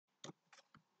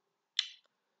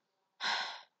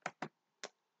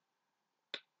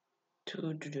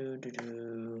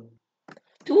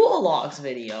Dual logs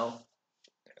video.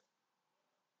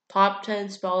 Top 10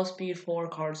 spell speed 4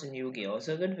 cards in Yu-Gi-Oh! It's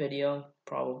a good video,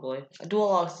 probably. Dual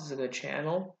logs is a good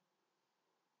channel.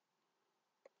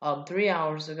 3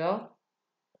 hours ago.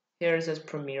 Here it says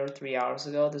premiere 3 hours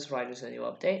ago. This right is a new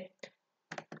update.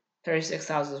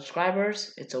 36,000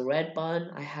 subscribers. It's a red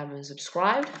button. I haven't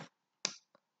subscribed.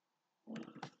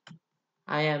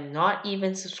 I am not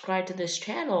even subscribed to this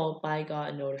channel, but I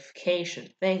got a notification.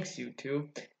 Thanks,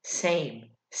 YouTube. Same.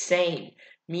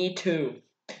 Me too.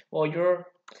 Well, you're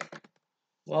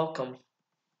welcome.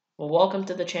 Well, welcome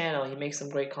to the channel. He makes some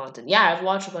great content. Yeah, I've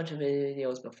watched a bunch of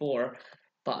videos before,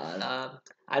 but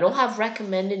I don't have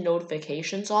recommended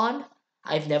notifications on.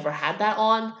 I've never had that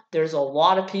on. There's a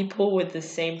lot of people with the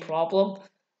same problem.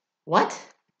 What?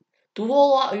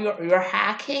 You're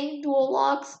hacking dual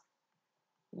logs?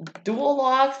 Dual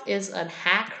logs is a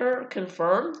hacker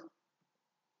confirmed.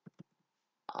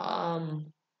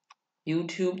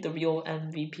 YouTube, the real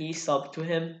MVP, sub to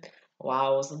him.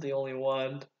 Wow, I wasn't the only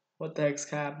one. What the heck's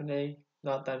happening?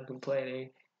 Not that I'm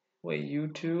complaining. Wait,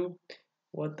 YouTube?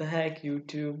 What the heck,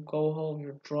 YouTube? Go home,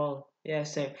 you're drunk. Yeah,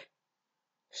 same.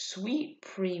 Sweet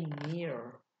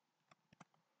premiere.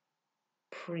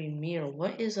 Premiere.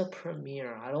 What is a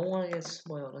premiere? I don't want to get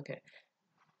spoiled. Okay.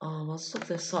 Let's look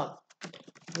this up.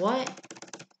 What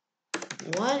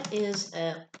is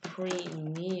a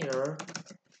premiere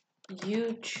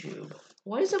YouTube?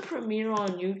 What is a premiere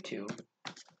on YouTube?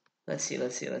 Let's see.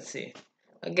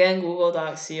 Again,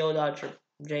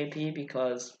 google.co.jp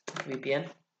because VPN.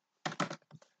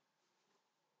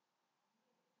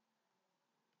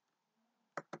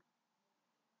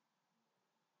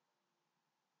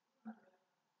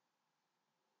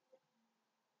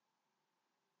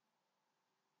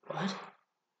 What?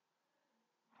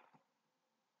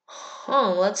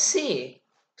 Let's see.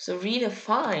 So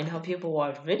redefine how people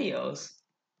watch videos.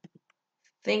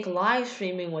 Think live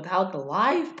streaming without the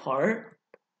live part.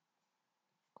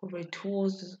 Incorporate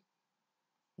tools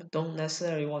that don't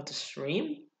necessarily want to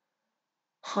stream.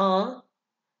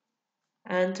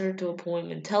 Enter to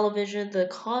appointment television. The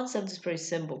concept is pretty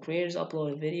simple. Creators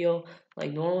upload a video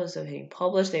like normal instead of hitting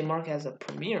publish. They mark it as a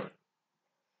premiere.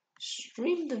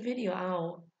 Stream the video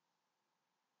out.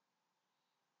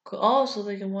 Oh, so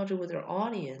they can watch it with their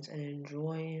audience and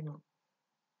enjoy.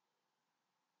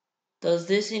 Does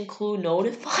this include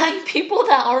notifying people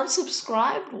that aren't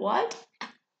subscribed? What?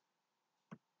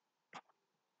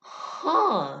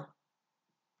 But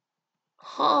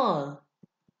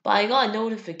I got a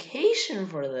notification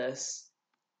for this.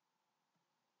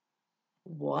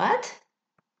 What?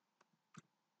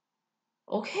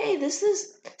 Okay, this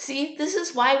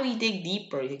is why we dig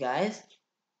deeper, you guys.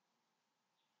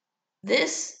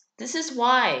 This is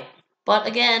why. But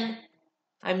again,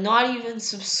 I'm not even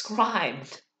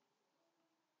subscribed.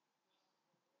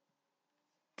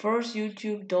 First,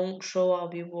 YouTube don't show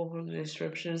out people from the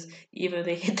descriptions, even if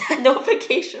they hit that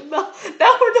notification bell.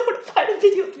 Now we're notified of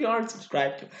videos we aren't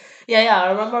subscribed to. Yeah, I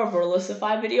remember a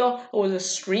Verlisify video. It was a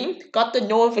stream. Got the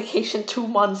notification 2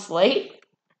 months late.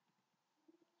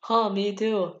 Me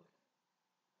too.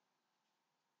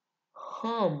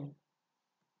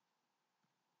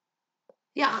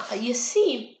 Yeah, you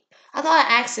see, I thought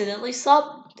I accidentally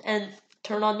subbed and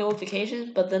turned on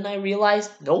notifications, but then I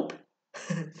realized, nope.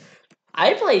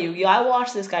 I play Yu-Gi-Oh! I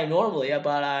watch this guy normally,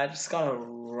 but I just got a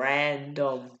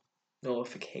random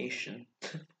notification.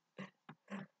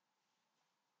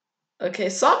 Okay,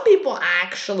 some people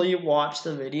actually watch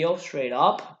the video straight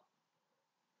up.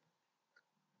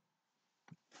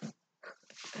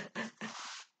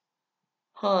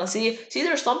 See,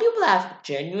 there's some people that have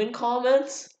genuine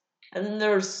comments, and then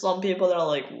there's some people that are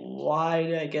like, why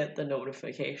did I get the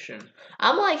notification?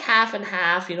 I'm like half and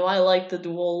half, I like the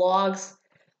dual logs.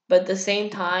 But at the same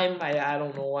time, I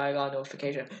don't know why I got a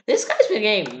notification. This guy's been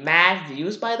getting mad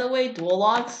views, by the way. Dual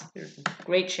logs,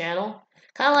 great channel.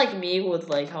 Kind of like me with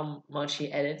like how much he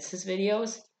edits his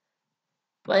videos.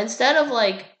 But instead of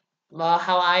like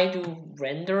how I do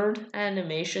rendered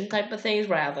animation type of things,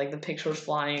 where I have like the pictures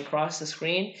flying across the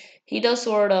screen, he does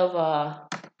sort of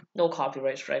no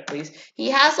copyright strike, please.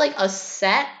 He has like a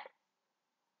set.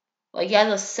 Like, he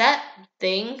has a set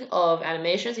thing of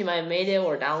animations. He might have made it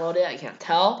or downloaded it. I can't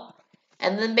tell.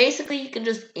 And then basically you can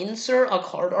just insert a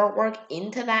card artwork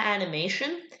into that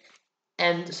animation.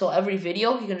 And so every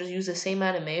video, he can just use the same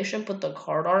animation, put the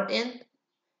card art in.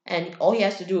 And all he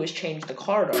has to do is change the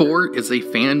card art. For is a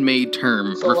fan-made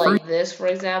term referring like this, for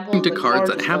example, to cards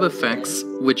that have effects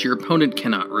which your opponent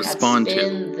cannot respond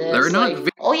to. They're not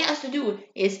all he has to do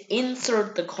is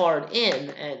insert the card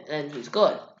in, and he's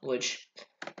good, which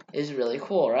is really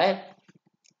cool, right?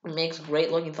 makes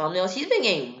great looking thumbnails. He's been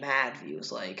getting mad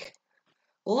views. Like,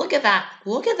 look at that.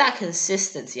 Look at that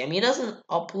consistency. I mean, he doesn't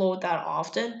upload that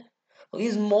often.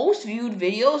 His most viewed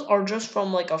videos are just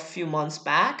from like a few months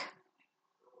back.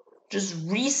 Just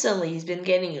recently, he's been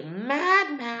getting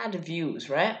mad views,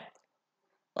 right?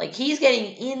 Like, he's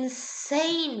getting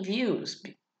insane views.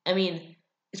 I mean,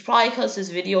 it's probably because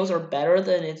his videos are better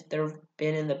than they've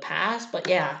been in the past. But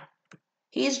yeah,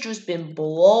 he's just been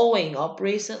blowing up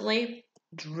recently.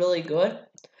 It's really good.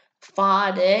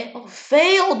 Fade. Oh,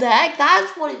 fail deck.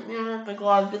 That's what it. Oh my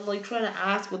god, I've been like trying to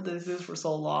ask what this is for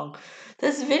so long.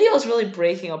 This video is really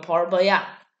breaking apart. But yeah.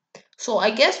 So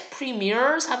I guess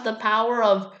premieres have the power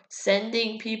of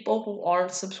sending people who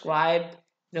aren't subscribed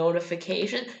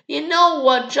notification. You know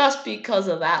what? Just because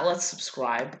of that, let's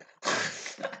subscribe.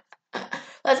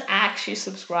 Let's actually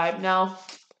subscribe now.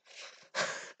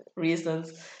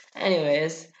 Reasons.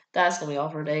 Anyways, that's gonna be all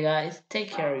for today, guys.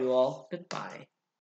 Take care, you all. Goodbye.